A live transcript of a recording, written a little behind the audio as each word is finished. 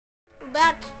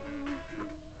back.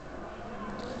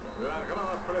 Las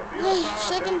gradas preciosas,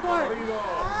 Second el part. colorido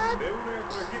de uno y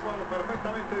otro equipo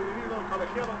perfectamente dividido. El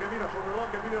colegiado que mira su reloj,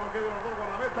 que mira lo que hay de los dos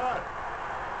guardametas.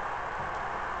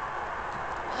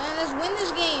 And let's win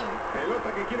this game.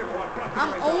 Pelota que quiere jugar I'm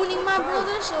prácticamente. owning my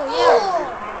brother, so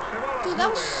yeah. Dude, that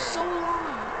was so long.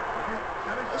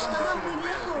 Estaba muy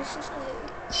lejos eso de...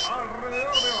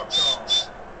 Alrededor de 8. Sí,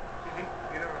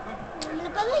 tiene razón. Me lo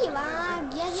puedo llevar,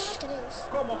 ya lleva 3.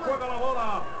 ¿Cómo juega la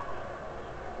bola?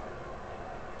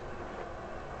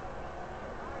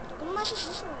 ¿Cómo haces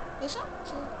eso? ¿Eso?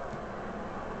 Sí.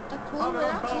 Está cool,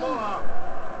 Adelanta la ¿verdad? bola.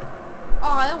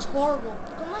 Oh, that was horrible.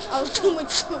 ¿Cómo haces I was eso? too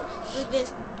much like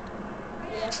this.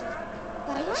 Yeah, así.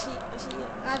 ¿Para arriba? Así, así.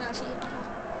 Ah, no, así. Ajá.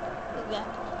 Like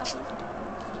that. Así.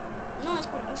 No, es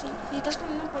por así. Si estás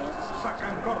caminando para allá, es así. Saca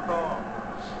en corto.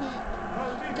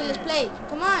 Okay, let's play.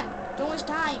 Come on. Don't waste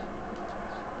time.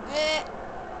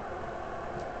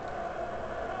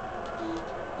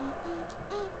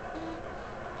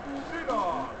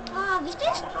 Sido. Ah, ¿viste?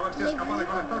 Vamos a ver si es capaz de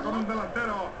conectar con un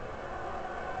delantero.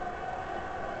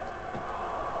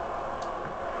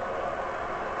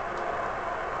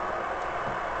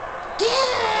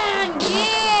 Damn,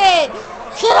 kid!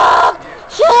 Shut up!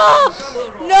 Shut up!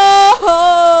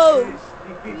 No!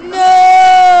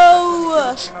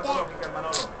 No! What's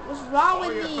wrong with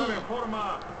Hoy está me? en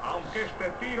forma, aunque este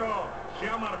tiro se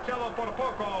ha marchado por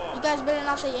poco. You guys better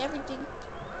not say everything.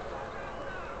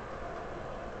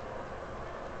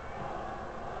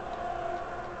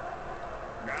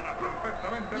 Gana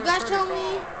perfectamente. You guys tell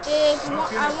me if you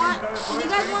want, I want. If you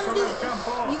guys want to do,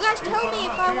 you guys tell me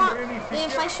if I want,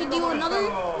 if I should do another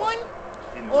one,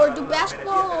 or do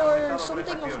basketball, or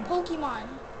something of Pokemon.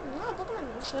 No, Pokémon.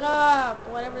 Shut up,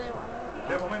 whatever they want.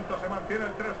 De momento se mantiene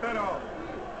el 3-0.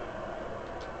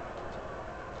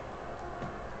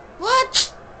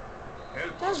 What?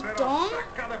 El That's portero dumb.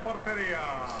 saca de portería.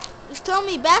 Just tell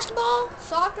me basketball,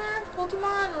 soccer,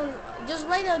 Pokemon, or just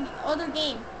write another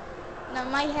game, and I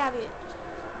might have it.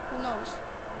 Who knows?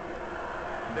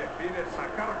 Decide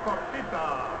sacar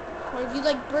cortita. Or if you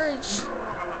like birds,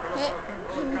 Roja la pelota hey, al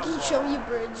centro del we can campo. show you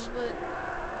birds, but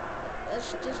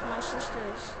that's just my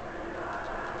sisters.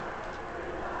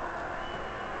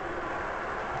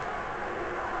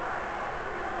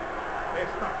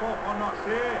 Está cojo, no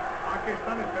sé a qué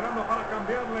están esperando para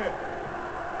cambiarle.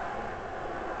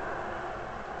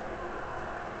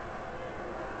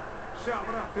 Se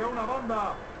abre hacia una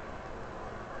banda.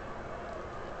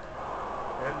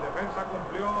 El defensa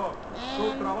cumplió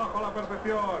su trabajo a la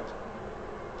perfección.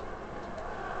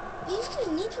 ¿Y este es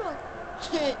nitro?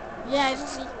 Yeah, eso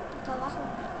sí. Acá abajo.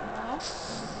 No.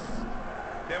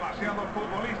 Demasiados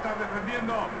futbolistas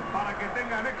defendiendo para que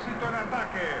tengan éxito en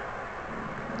ataque.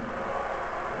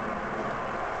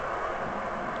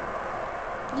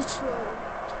 Nitro.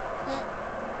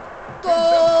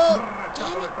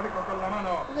 Rechazo eléctrico con la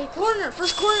mano. Okay, corner.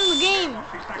 First corner of the game.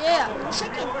 Yeah.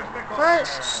 Second.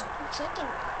 First. Second.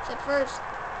 Said first.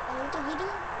 Ahorita video.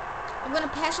 I'm gonna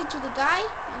pass it to the guy,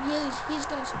 and he's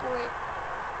gonna score it.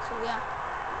 So yeah.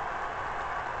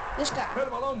 This guy. El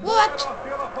balón What? vuela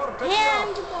hacia la portería.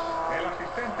 Handball. El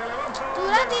asistente levanta la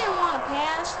Dude, I didn't want to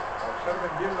pass.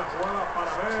 Observen bien la jugada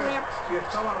para ver si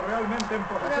estaba realmente en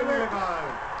posición Whatever. ilegal.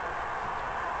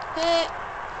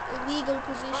 Illegal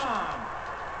position. ¡Bam!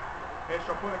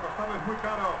 Eso puede costarles muy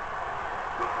caro.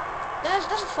 That's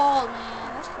a fall,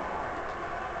 man. That's a fall.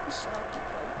 You suck.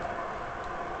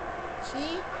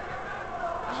 See?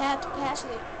 I had to pass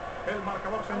it. El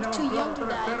marcador I señala was too un young claro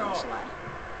to die. 3-0. That's why.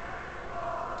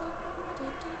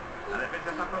 La defensa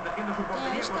está protegiendo su Yeah,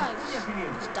 portería this con guy's uñas y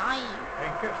dientes. he's dying.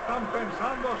 ¿En qué están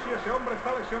pensando si ese hombre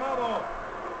está lesionado?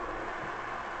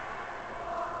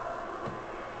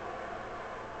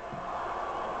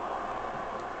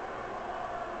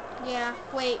 Yeah,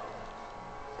 wait.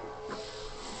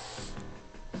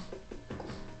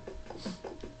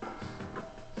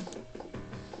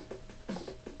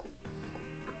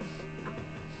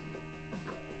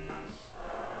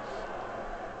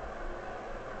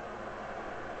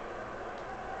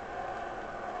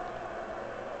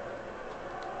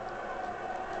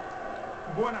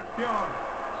 Buena acción.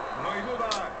 No hay duda.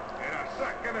 Era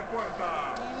saque de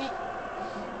puerta. Damn it.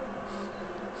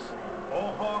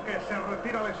 Ojo que se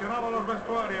retira lesionado a los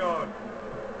vestuarios.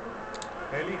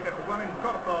 Elige jugar en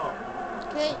corto.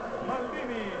 Okay.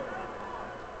 Maldini.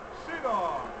 Sido.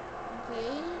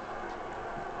 Okay.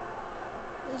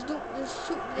 Let's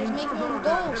make Incluso more los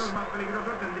delanteros goals. más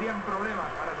peligrosos tendrían problemas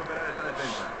para superar esta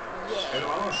defensa. El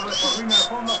balón sale por línea de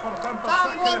fondo, por tanto saque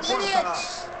de Vamos, puerta.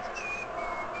 idiots.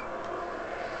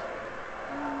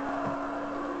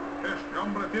 Este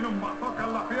hombre tiene un bazooka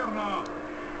en la pierna.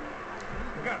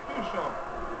 Gattuso.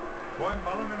 Buen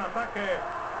balón en ataque.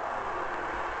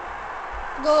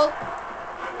 Go.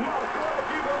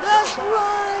 That's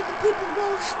right. The people go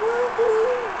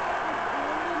swimming.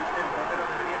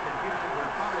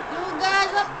 You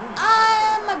guys,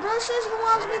 my brother says he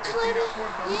wants me to let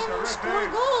him score a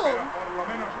goal.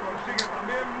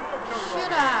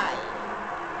 Should I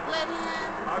let him?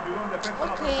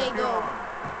 Okay, go.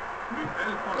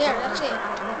 There, that's it.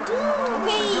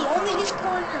 Okay, only this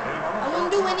corner. I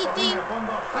won't do anything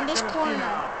on this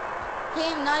corner. Okay,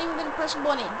 I'm not even gonna press a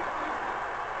button.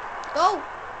 Go.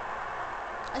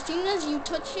 As soon as you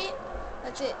touch it,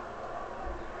 that's it.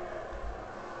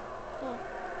 Go.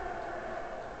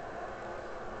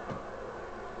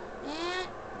 And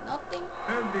nothing.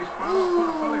 El disparo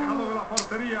más alejado de la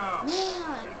portería.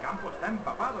 Man. El campo está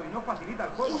empapado y no facilita el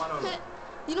juego, Manolo.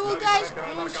 You know what, guys?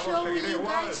 I'm gonna show you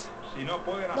guys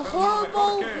the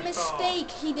horrible mistake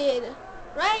he did.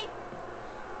 Right?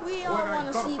 We all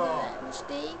want to see that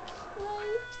mistake,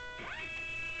 right?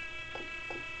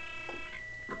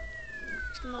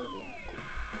 Another one.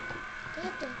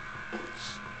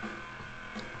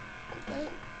 Right?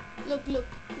 Look, look,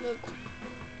 look.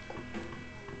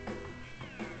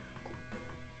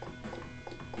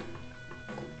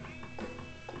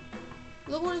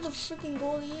 Look where the freaking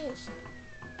goalie is.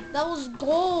 That was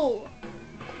goal.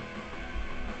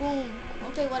 Boom.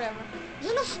 Okay, whatever.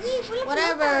 Yo no fui la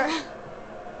Whatever. pelota.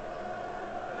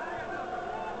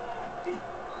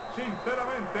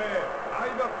 Sinceramente, ha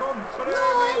ido con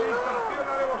premeditación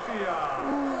alevosía.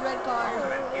 Red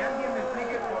card. Que alguien me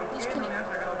explique por qué no le han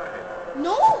sacado tarjeta.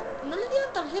 No, no le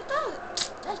dieron tarjeta.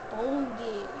 That's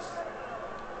bogus.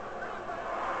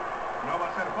 No va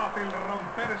a ser fácil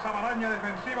romper esa maraña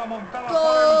defensiva montada por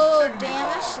Go, el técnico. damn,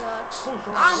 that sucks.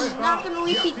 Puso la I'm cabeza not gonna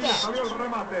y repeat así that. salió el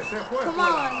remate, se fue Come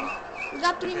fuera. on. We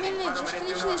got 3 minutes. Let's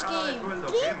finish this game.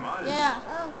 Qué mal. Yeah.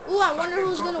 Ooh, I wonder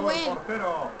who's gonna Corto el win.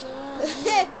 portero.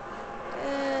 Yeah.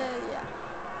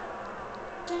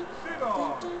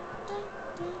 Sido.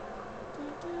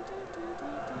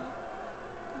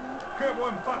 Qué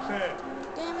buen pase.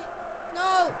 Damn it.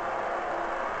 No.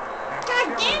 God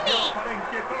damn it. Para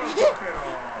inquietar al portero.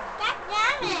 God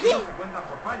damn No it. se cuentan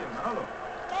por fallos, Manolo.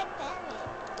 God damn it.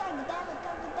 God damn it.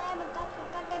 God damn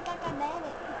it. God damn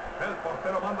it. El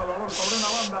portero manda el balón sobre una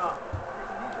banda.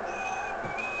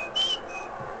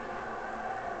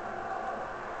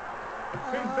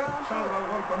 Vincent salva el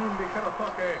gol con un ligero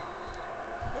toque.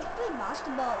 Let's play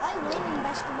basketball. I win in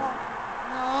basketball.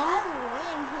 No. I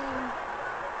win him.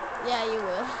 Yeah, you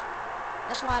will.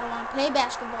 That's why I don't want to play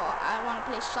basketball. I want to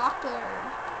play soccer.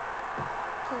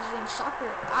 Because in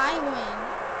soccer, I win.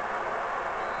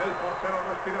 El portero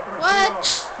respira tranquilo. What?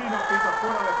 Si no pita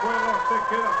fuera de juego, se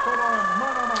queda solo en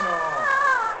mano a mano.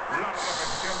 La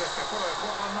repetición de este fuera de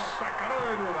juego nos sacará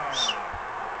de dudas.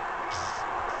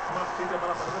 Más sitio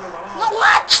para perder el balón. No,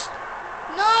 what?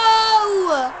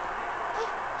 No!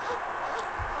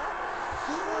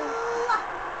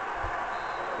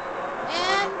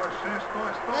 And Pues esto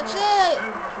es todo. that's it.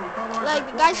 El resultado es Like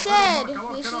de the guy 4-0, said,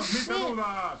 marcador this que nos is admite it.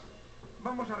 dudas.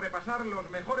 Vamos a repasar los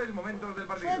mejores momentos del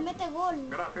partido. Pues mete gol.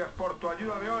 Gracias por tu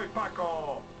ayuda de hoy,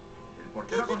 Paco. El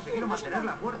portero ha conseguido mantener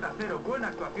la puerta a cero. Buena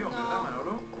actuación, ¿verdad,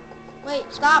 Manolo? Wait,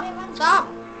 stop, stop.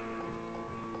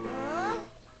 Ah,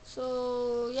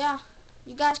 So, yeah,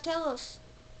 you guys tell us.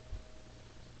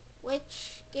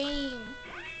 Which game?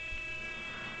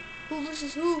 Who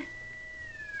versus who?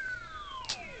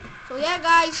 So, yeah,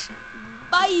 guys,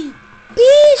 bye.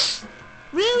 Peace.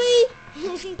 Really?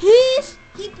 Peace?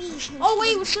 hippies. Oh,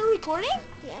 wait, we're still recording?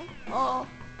 Yeah. Oh,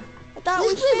 I thought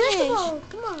Let's we play finished. basketball.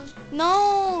 Come on.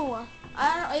 No,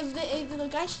 I don't. If the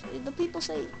guys, if the people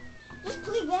say, Let's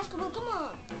play basketball. Come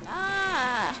on.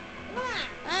 ah, Come on.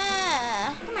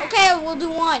 ah. Okay, we'll do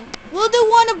one. We'll do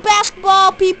one of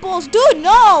basketball, peoples. Dude,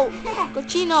 no,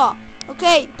 cochino.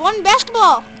 Okay, one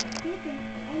basketball.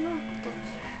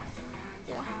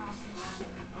 Yeah.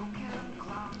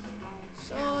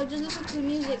 So just listen to the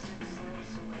music.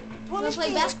 Let's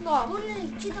play basketball. Ponle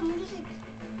chida music.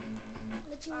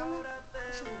 La chingona.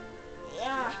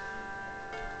 Yeah.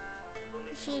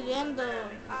 Shit, and the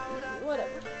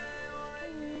whatever.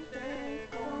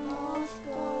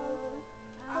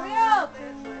 Hurry up!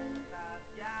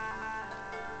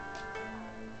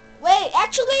 Wait,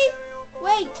 actually,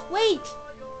 wait.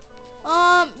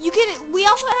 You can. We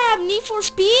also have Need for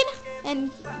Speed,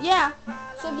 and yeah.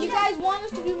 So if you guys want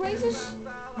us to do races,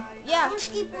 yeah. Or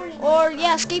skateboarding. Or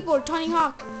yeah, skateboard, Tony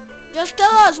Hawk. Just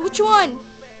tell us which one.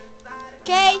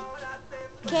 Okay.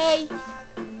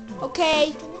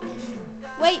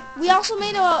 Wait, we also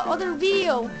made a other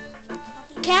video.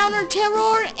 Counter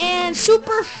Terror and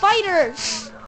Super Fighters.